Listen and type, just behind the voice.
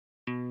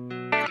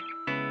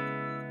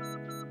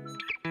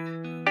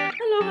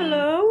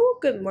Hello,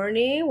 good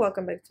morning.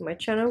 Welcome back to my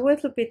channel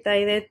with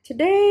Lupita.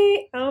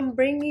 Today I'm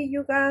bringing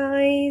you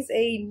guys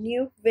a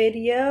new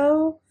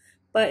video,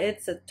 but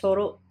it's a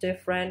total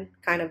different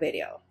kind of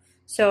video.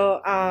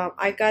 So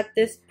I got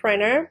this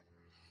printer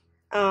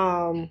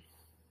around,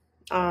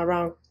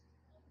 I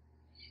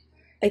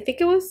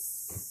think it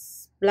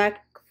was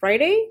Black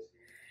Friday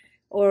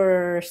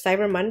or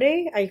Cyber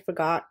Monday. I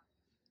forgot.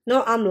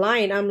 No, I'm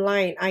lying.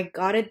 I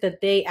got it the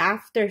day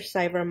after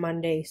Cyber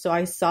Monday. So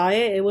I saw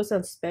it. It was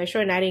on special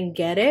and I didn't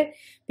get it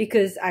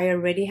because I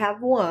already have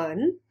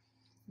one.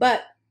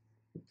 But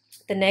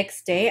the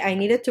next day I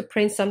needed to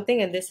print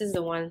something, and this is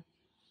the one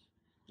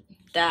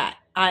that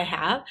I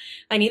have.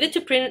 I needed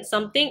to print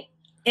something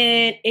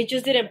and it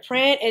just didn't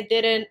print. It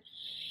didn't,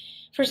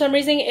 for some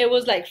reason it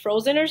was like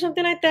frozen or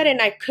something like that,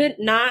 and I could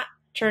not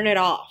turn it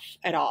off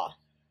at all.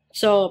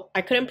 So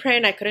I couldn't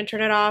print, I couldn't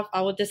turn it off.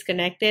 I would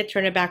disconnect it,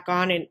 turn it back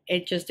on, and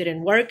it just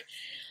didn't work.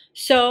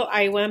 So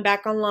I went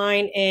back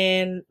online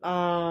and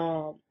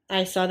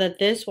I saw that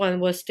this one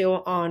was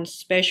still on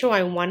special.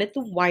 I wanted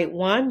the white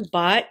one,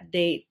 but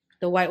the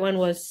white one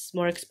was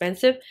more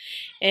expensive.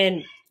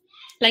 And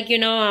like, you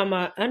know, I'm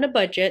on a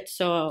budget,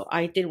 so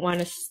I did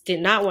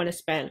not want to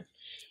spend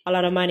a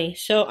lot of money.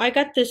 So I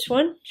got this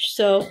one.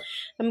 So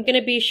I'm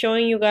gonna be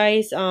showing you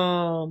guys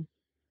how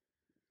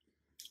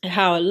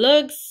it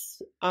looks,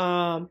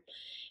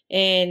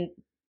 and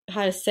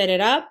how to set it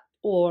up,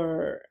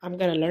 or I'm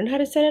gonna learn how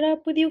to set it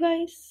up with you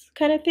guys,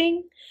 kind of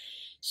thing.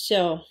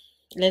 So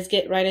let's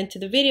get right into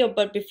the video.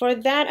 But before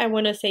that, I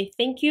want to say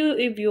thank you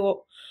if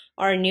you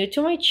are new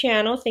to my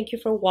channel. Thank you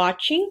for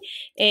watching,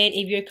 and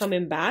if you're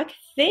coming back,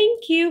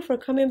 thank you for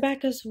coming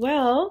back as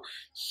well.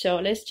 So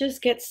let's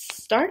just get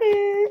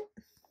started.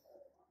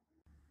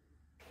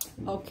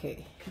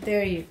 Okay,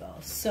 there you go.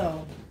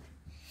 So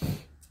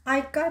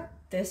I got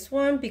this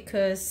one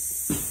because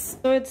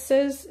so it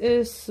says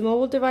is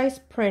mobile device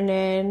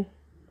printing,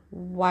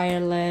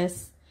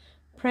 wireless,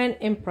 print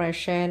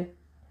impression,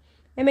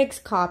 it makes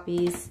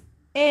copies,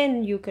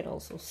 and you can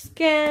also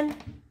scan.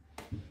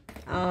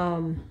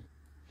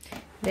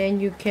 Then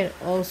you can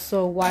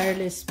also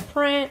wireless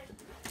print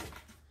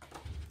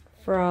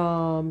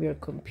from your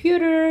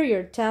computer,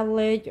 your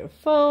tablet, your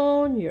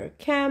phone, your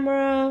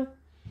camera.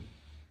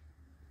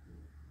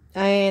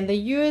 And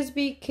the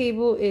USB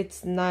cable,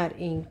 it's not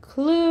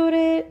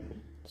included.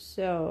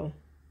 So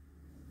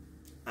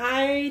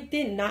I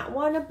did not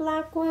want a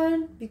black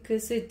one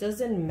because it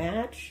doesn't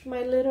match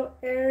my little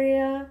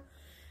area,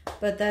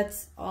 but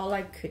that's all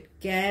I could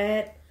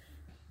get.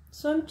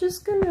 So I'm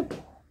just gonna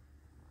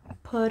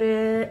put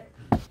it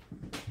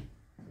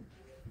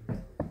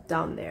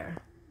down there.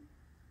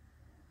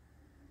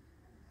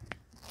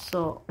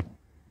 So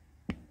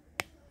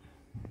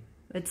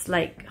it's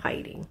like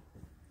hiding.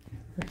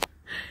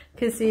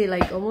 You can see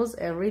like almost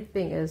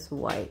everything is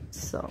white,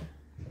 so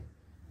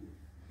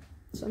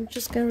I'm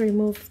just gonna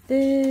remove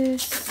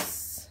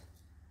this.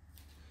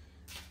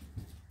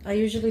 I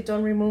usually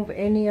don't remove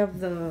any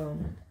of the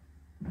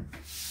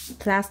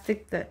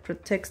plastic that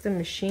protects the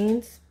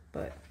machines,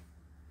 but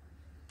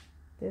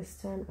this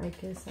time I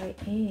guess I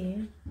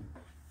am.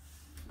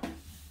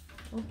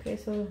 Okay,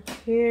 so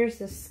here's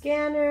the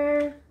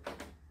scanner.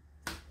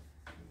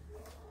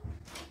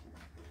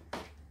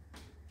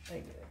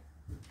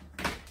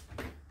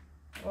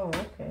 Oh,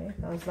 okay.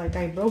 I was like,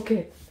 I broke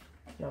it.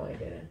 No, I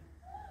didn't.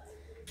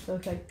 So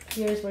it's like,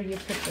 here's where you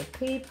put the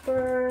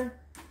paper.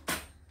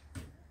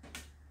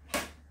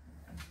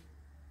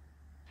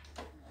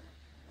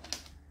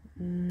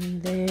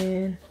 And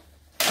then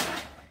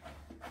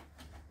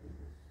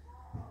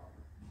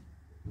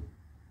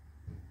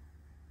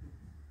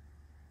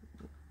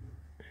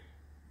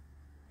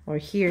or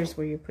here's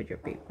where you put your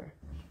paper.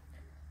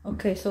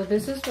 Okay, so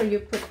this is where you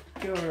put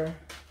your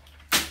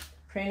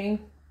printing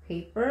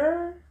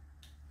paper.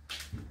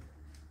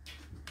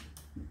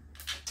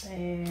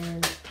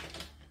 And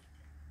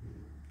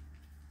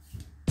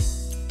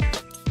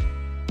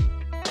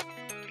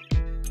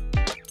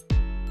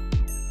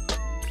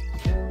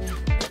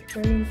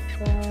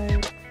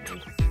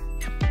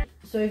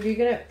so if you're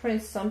gonna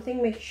print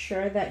something, make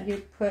sure that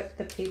you put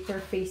the paper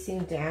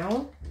facing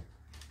down,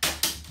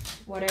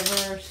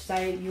 whatever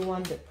side you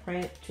want the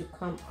print to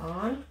come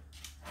on.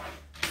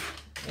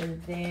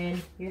 And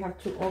then you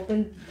have to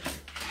open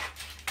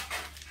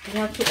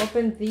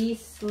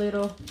these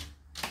little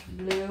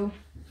blue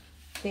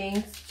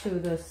things to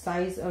the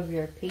size of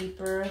your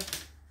paper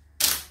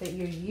that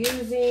you're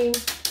using.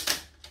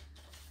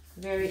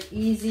 Very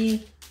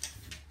easy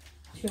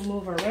to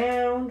move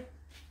around.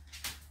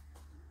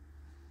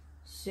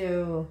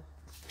 So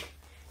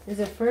this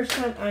is the first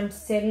time I'm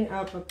setting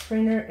up a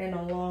printer in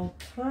a long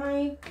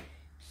time,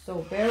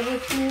 so bear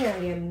with me. I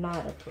am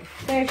not a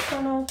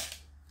professional,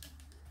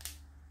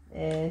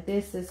 and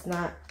this is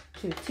not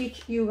to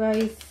teach you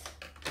guys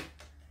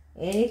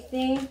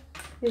anything.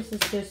 This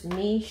is just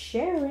me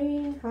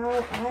sharing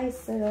how I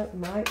set up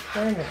my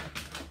printer.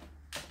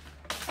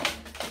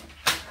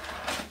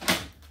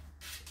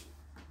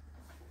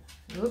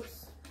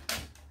 Oops.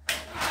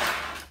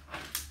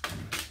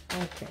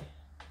 Okay.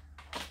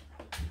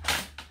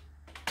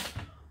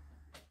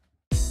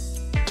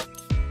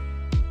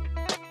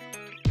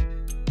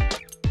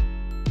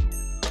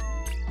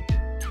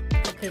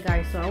 Okay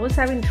guys, so I was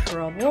having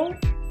trouble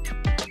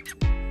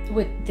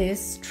with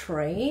this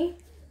tray.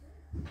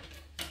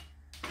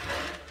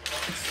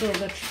 So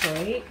the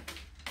tray,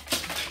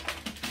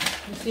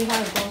 you see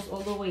how it goes all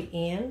the way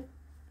in?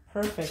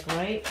 Perfect,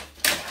 right?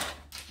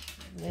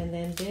 And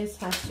then this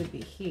has to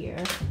be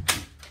here.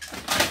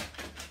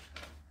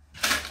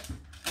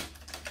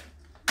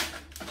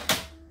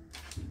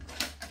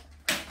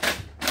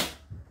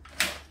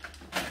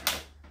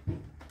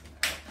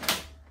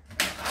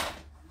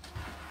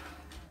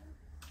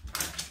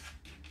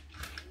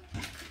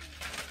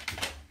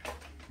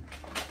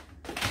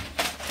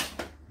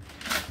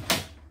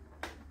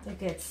 It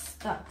gets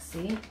stuck,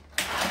 see?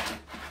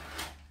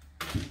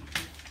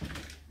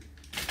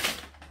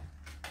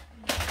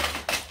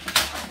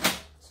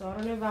 So I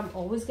don't know if I'm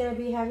always gonna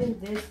be having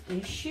this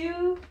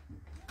issue,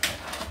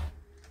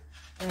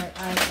 but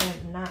I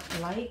am not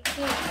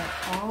liking it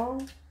at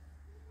all.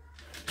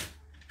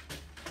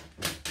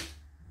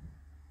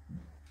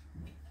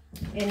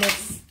 And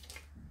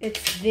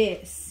it's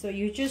this. So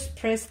you just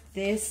press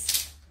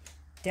this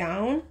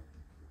down.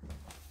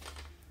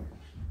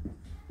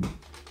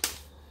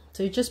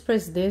 So you just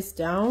press this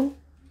down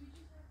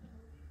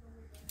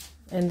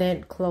and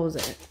then close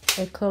it.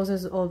 It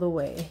closes all the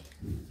way.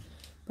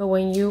 But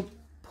when you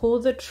pull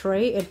the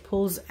tray, it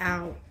pulls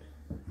out.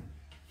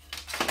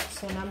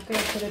 So now I'm going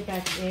to put it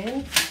back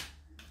in.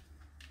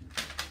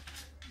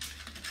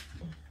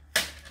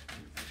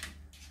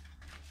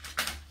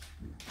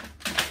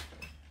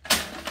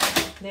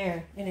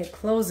 There, and it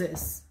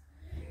closes.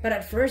 But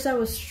at first I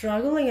was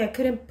struggling. I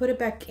couldn't put it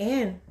back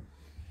in.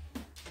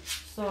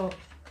 So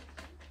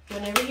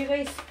whenever you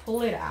guys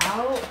pull it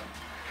out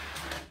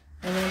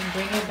and then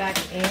bring it back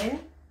in,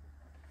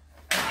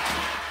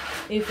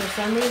 if for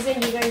some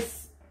reason you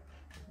guys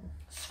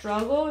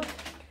struggled,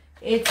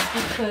 it's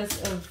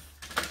because of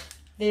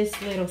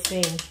this little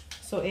thing.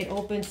 So it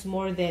opens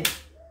more than,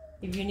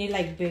 if you need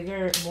like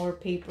bigger, more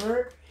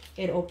paper,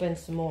 it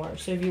opens more.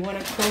 So if you want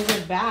to close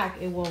it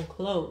back, it won't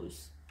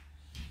close.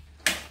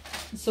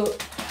 So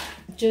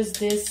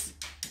just this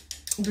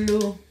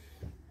blue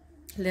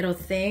little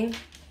thing,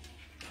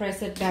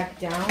 press it back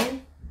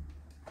down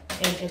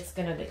and it's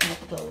gonna let you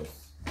close.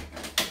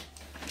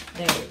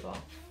 There you go.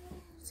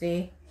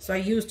 See? So I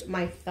used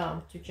my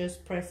thumb to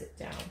just press it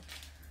down.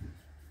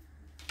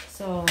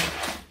 So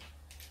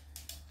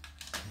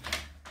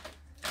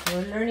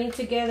we're learning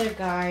together,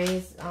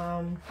 guys.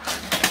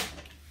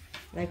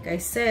 Like I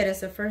said, it's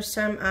the first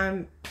time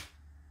I'm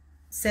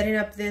setting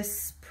up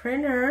this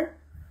printer,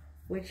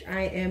 which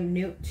I am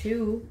new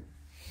to.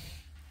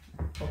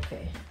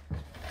 Okay.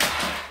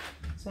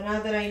 So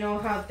now that I know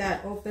how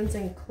that opens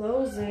and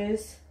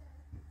closes,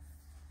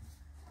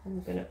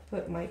 I'm gonna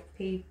put my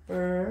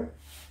paper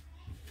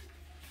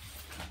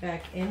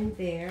back in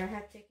there. I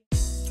have to.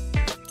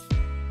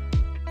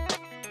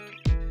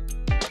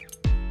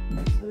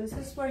 So this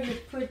is where you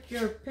put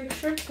your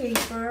picture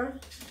paper.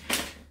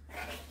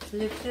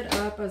 Lift it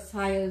up as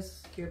high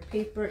as your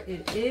paper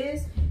it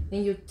is,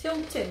 then you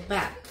tilt it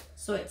back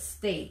so it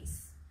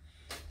stays.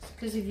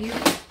 Because if you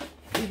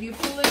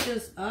pull it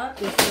just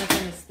up, it's not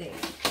gonna stay.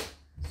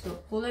 So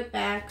pull it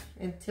back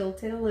and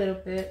tilt it a little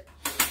bit.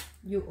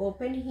 You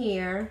open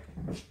here,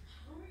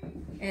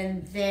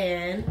 and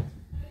then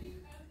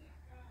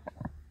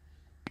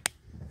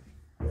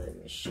let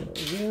me show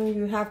you.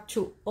 You have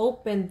to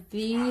open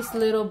these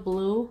little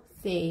blue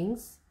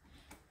things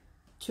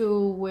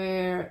to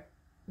where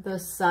the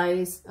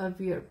size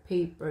of your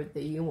paper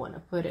that you want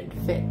to put in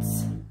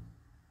fits.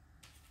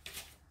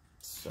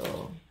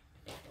 So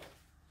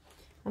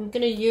I'm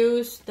gonna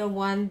use the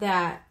one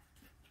that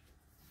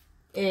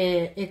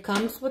it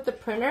comes with the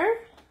printer,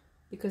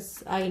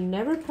 because I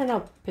never print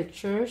out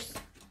pictures.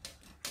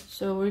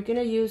 So we're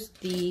gonna use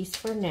these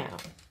for now.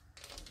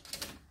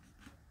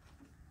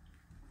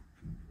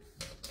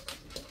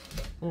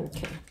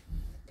 Okay.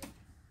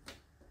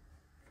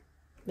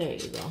 There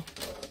you go.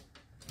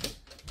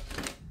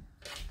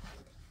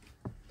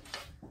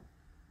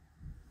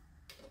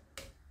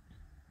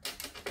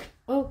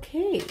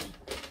 Okay.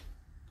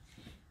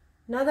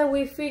 Now that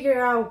we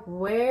figure out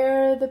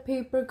where the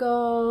paper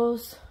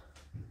goes,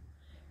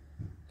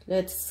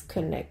 let's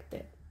connect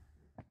it.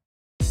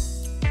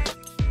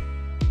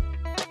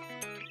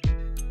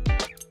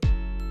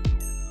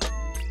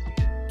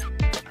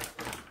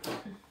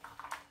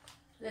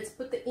 Let's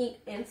put the ink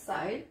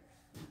inside.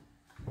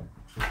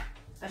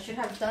 I should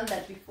have done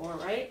that before,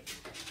 right?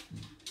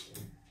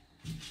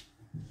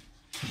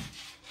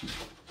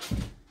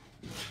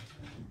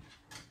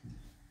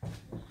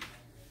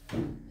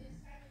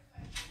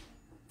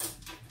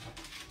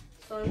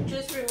 So I'm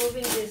just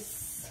removing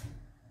this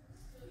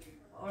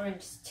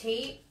orange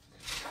tape.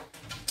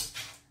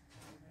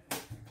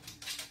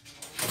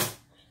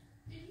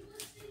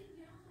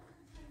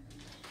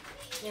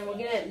 And we're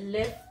gonna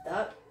lift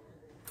up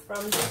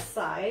from the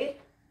side.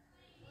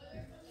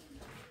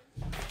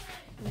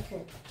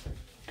 Okay.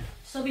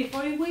 So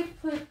before we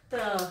put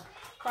the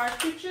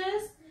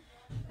cartridges,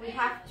 we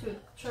have to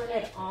turn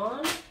it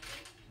on.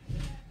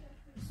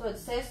 So it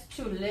says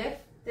to lift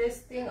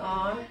this thing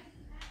on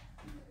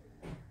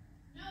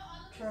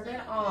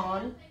it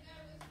on.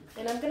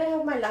 And I'm gonna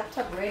have my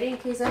laptop ready in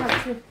case I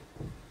have to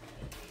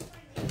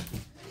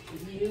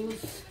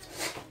use.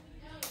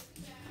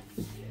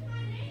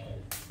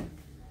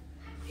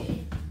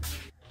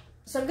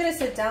 So I'm gonna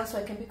sit down so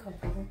I can be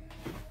comfortable.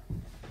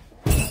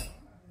 And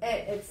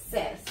it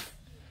says.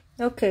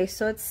 Okay,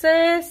 so it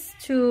says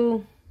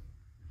to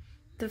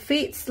the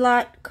feed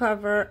slot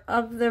cover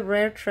of the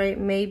rear tray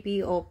may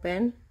be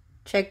open.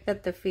 Check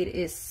that the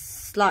feed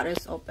slot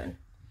is open.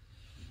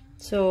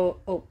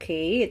 So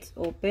okay, it's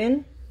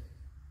open.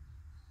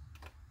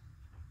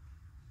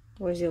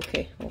 Where's it?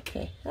 Okay,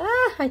 okay.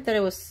 Ah, I thought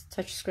it was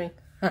touch screen.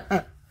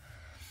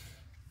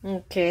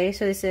 Okay,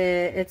 so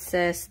it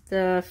says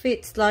the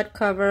feed slot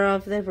cover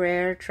of the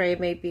rear tray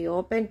may be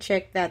open.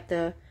 Check that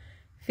the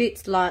feed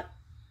slot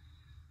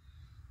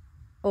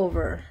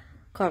cover.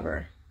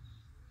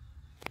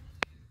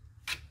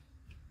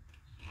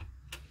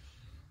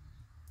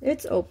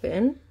 It's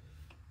open.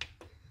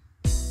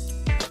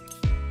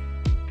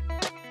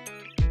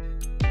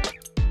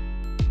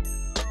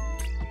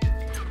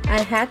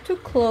 I had to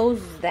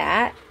close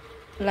that,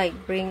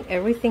 like bring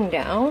everything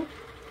down,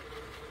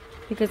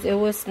 because it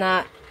was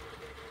not,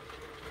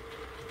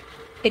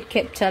 it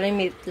kept telling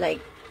me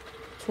like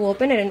to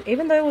open it, and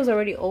even though it was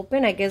already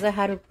open, I guess I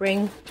had to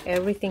bring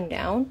everything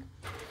down.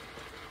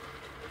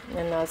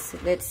 And let's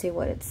see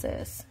what it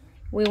says.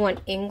 We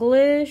want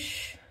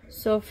English.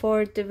 So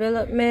for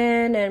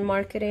development and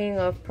marketing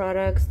of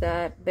products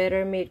that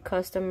better meet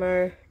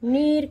customer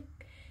need,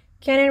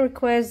 Canon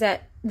requests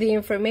that the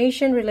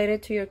information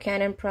related to your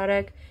Canon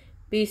product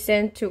be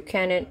sent to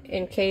Canon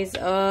in case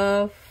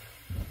of...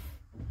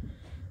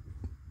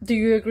 Do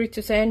you agree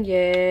to send?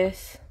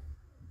 Yes.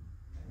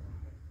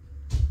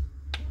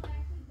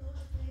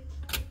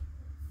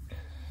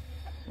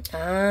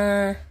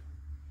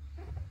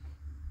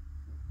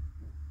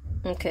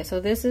 Okay, so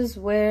this is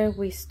where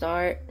we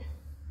start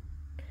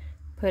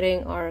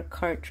putting our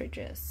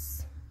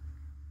cartridges.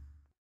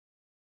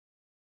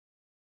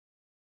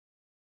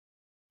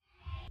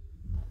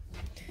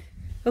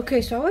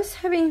 Okay, so I was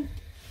having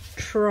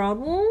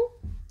trouble.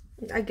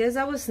 I guess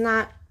I was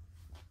not...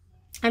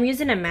 I'm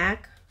using a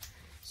Mac,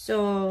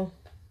 so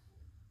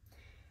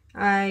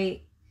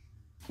I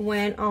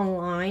went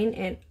online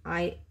and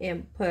I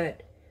input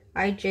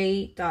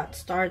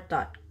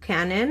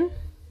ij.start.canon,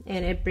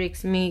 and it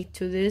brings me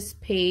to this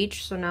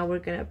page. So now we're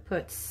gonna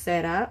put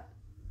setup,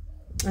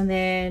 and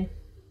then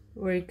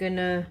we're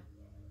gonna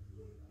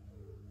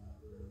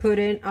put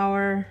in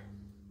our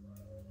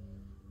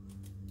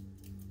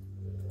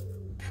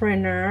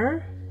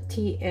printer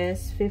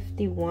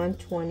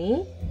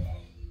TS5120,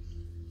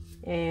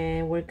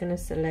 and we're gonna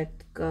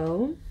select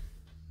go.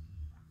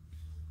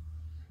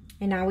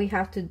 And now we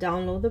have to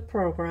download the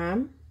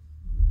program.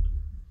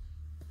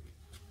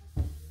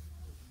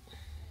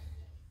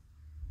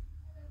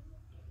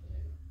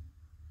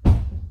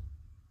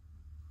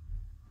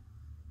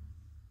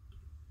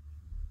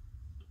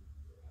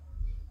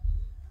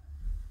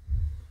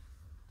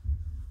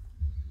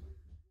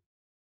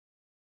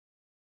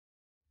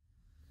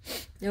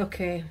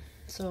 Okay,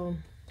 so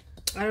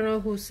I don't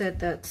know who said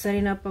that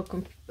setting up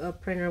a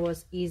printer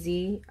was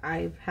easy.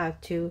 I've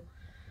had to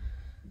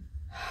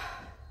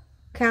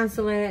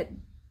cancel it,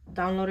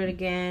 download it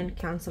again,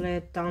 cancel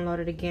it, download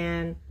it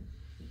again.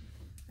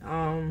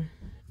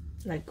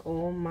 Like,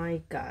 oh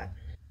my god.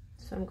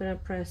 So I'm gonna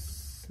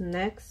press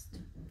next.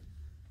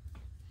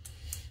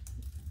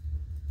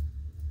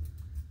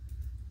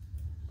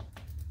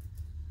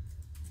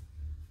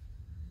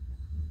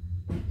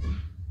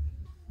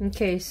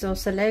 Okay, so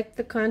select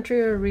the country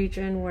or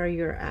region where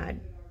you're at.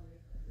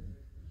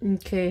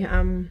 Okay,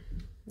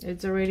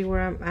 it's already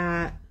where I'm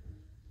at.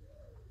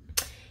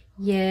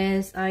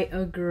 Yes, I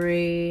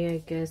agree. I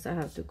guess I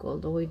have to go all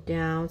the way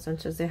down.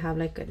 Sometimes they have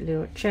like a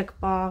little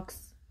checkbox.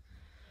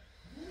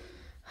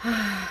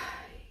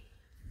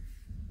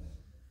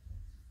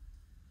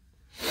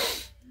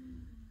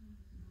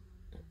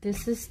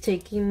 This is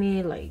taking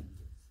me like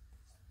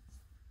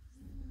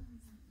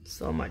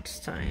so much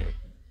time.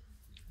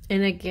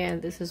 And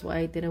again, this is why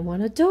I didn't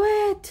want to do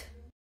it.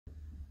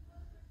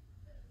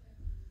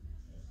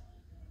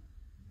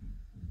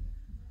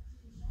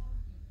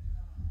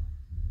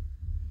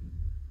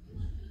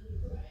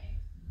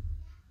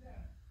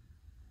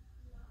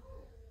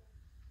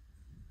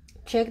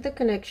 Check the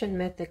connection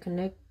method.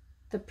 Connect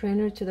the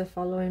printer to the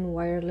following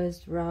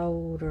wireless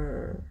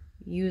router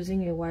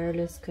using a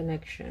wireless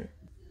connection.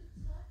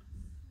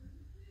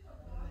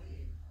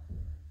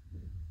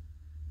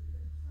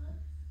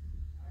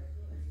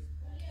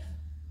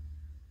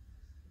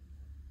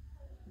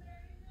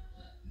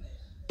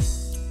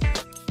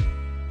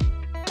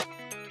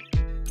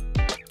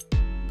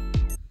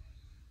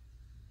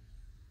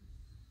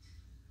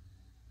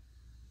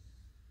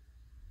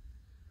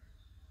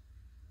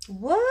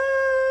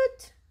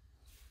 What?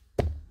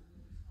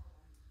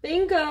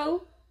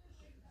 Bingo.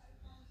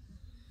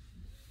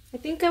 I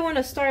think I want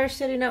to start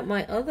setting up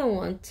my other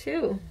one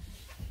too.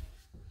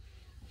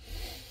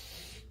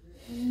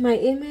 My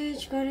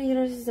image, go to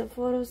utilize the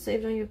photo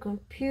saved on your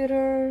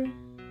computer.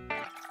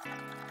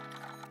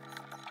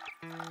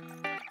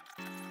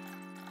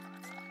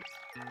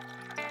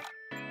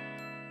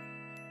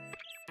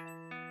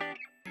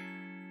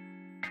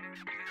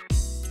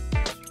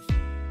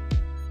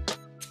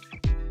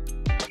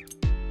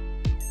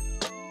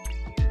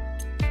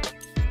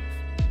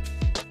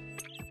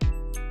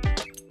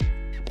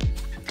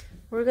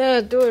 We're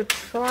gonna do a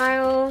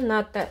trial,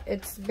 not that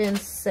it's been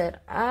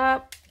set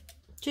up,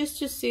 just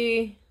to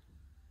see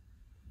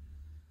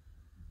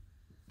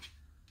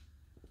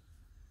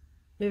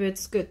if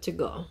it's good to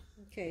go.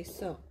 Okay,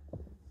 so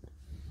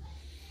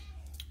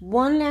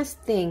one last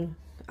thing.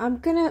 I'm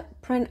gonna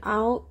print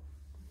out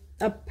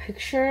a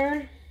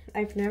picture.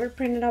 I've never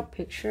printed out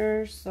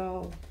pictures,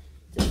 so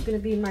this is gonna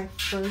be my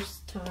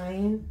first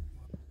time.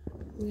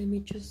 Let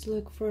me just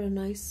look for a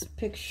nice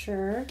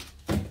picture.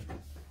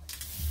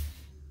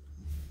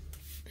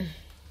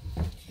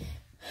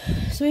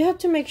 So we have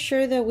to make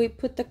sure that we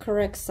put the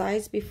correct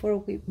size before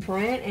we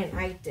print, and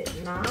I did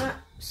not.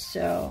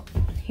 So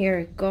here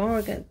we go.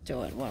 We're gonna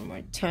do it one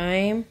more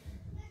time.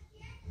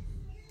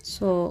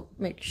 So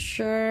make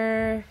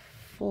sure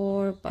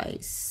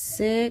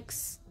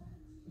 4x6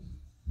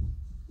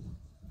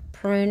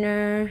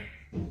 printer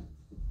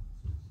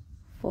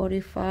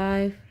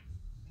 45.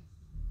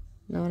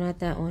 No, not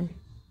that one.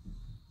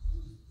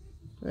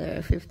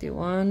 There,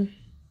 51.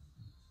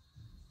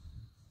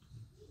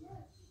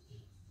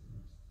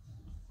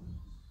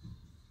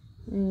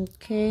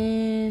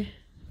 Okay,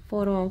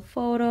 photo on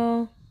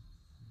photo.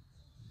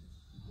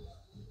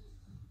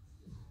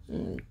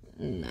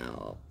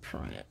 Now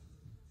print.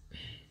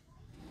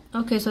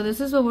 Okay, so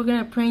this is what we're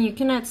gonna print. You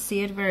cannot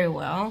see it very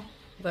well,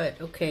 but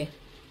okay.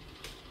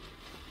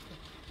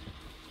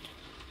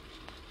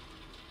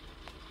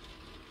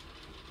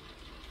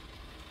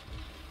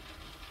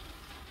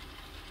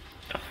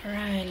 All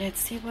right, let's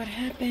see what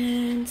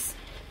happens.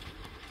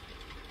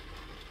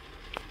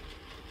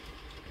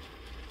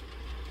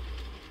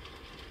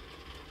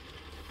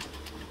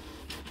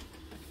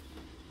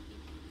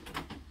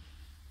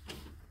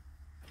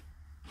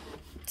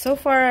 So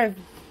far,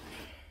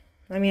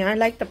 I mean, I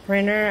like the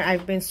printer.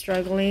 I've been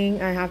struggling.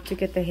 I have to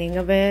get the hang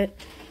of it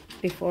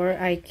before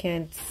I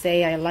can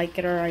say I like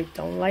it or I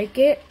don't like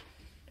it.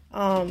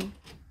 But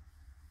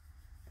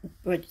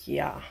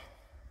yeah.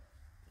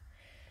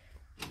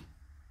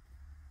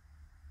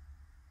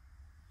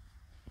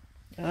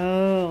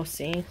 Oh,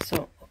 see,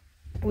 so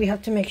we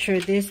have to make sure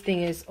this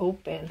thing is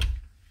open.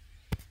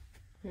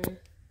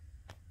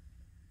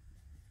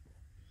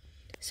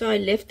 So I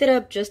lift it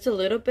up just a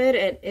little bit,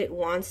 and it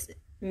wants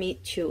me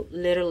to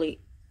literally.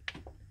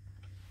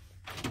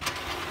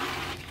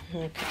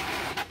 Okay.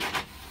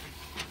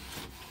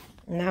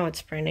 Now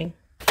it's printing.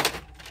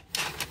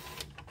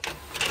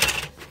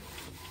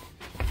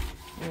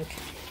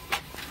 Okay.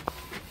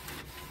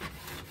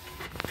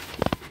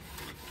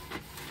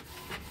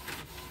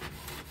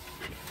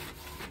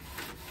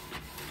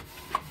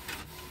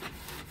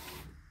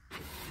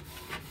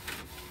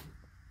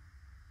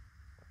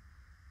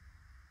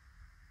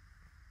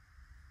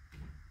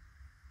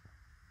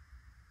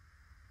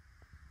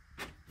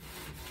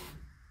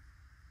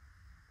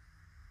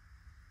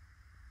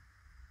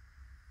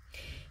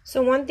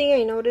 So one thing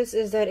I noticed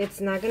is that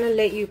it's not going to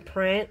let you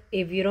print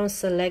if you don't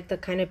select the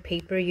kind of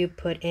paper you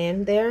put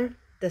in there,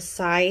 the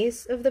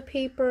size of the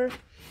paper.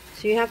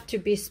 So you have to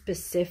be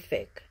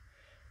specific,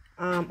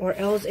 or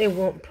else it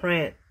won't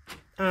print.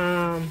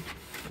 I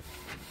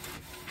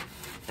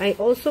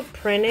also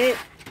printed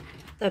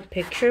a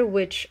picture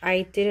which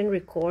I didn't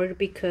record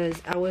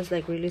because I was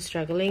like really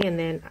struggling, and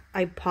then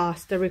I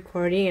paused the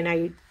recording and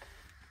I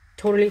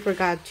totally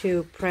forgot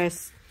to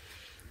press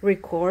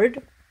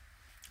record.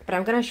 But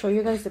I'm gonna show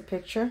you guys the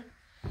picture.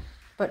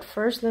 But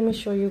first, let me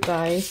show you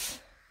guys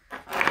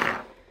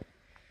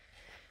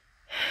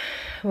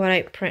what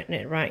I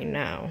printed right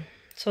now.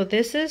 So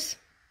this is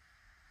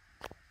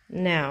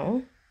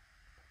now.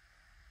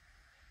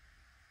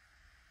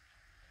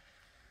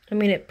 I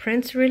mean, it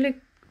prints really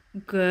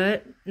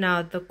good.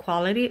 Now the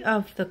quality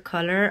of the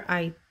color,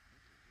 I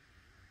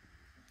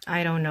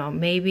don't know.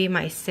 Maybe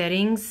my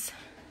settings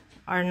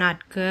are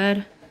not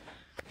good.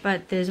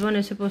 But this one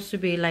is supposed to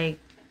be like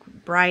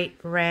bright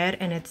red,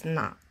 and it's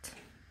not.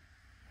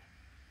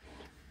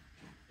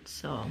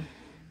 So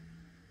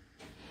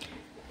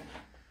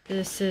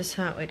this is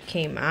how it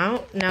came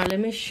out. Now let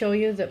me show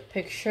you the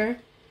picture.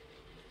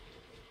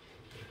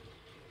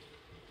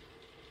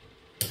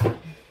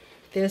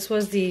 This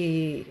is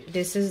the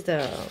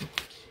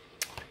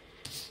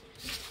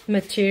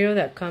material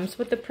that comes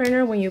with the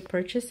printer when you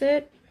purchase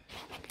it.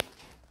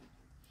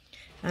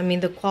 I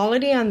mean, the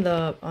quality on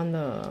the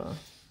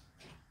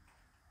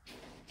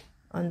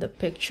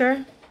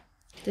picture,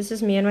 this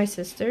is me and my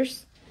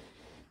sisters.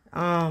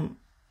 I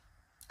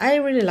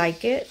really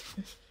like it.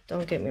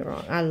 Don't get me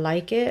wrong, I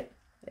like it.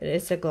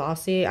 It's a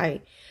glossy.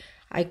 I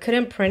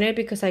couldn't print it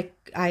because I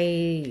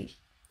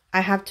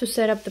have to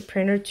set up the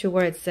printer to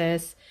where it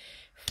says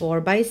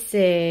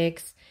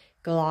 4x6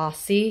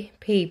 glossy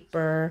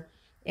paper,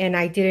 and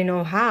I didn't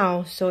know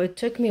how, so it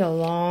took me a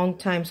long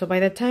time. So by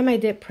the time I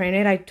did print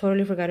it, I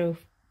totally forgot to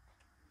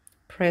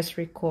press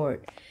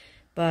record.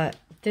 But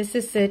this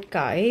is it,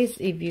 guys.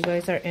 If you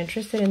guys are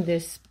interested in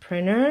this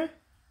printer,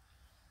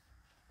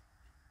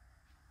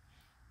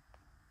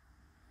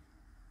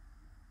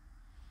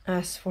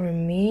 as for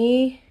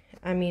me,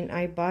 I mean,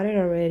 I bought it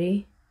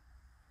already.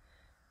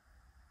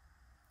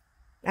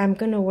 I'm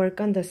gonna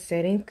work on the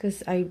setting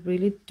because I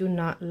really do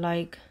not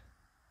like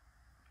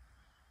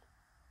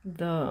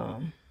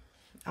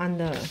on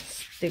the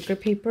sticker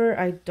paper.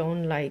 I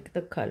don't like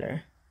the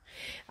color.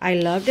 I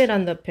loved it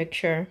on the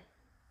picture,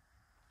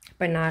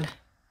 but not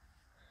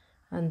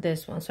on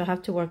this one. So I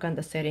have to work on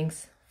the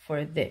settings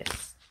for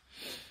this.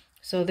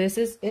 So this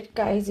is it,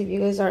 guys. If you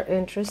guys are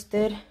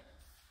interested,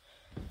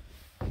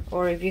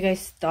 or if you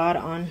guys thought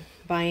on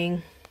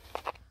buying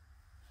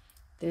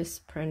this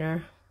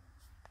printer,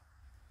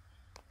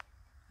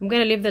 I'm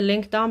gonna leave the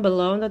link down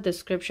below in the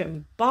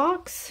description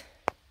box.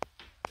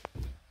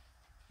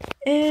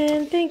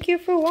 And thank you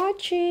for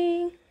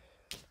watching.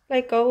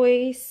 Like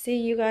always, see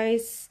you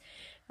guys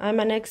on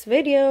my next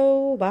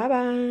video. Bye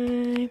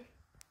bye.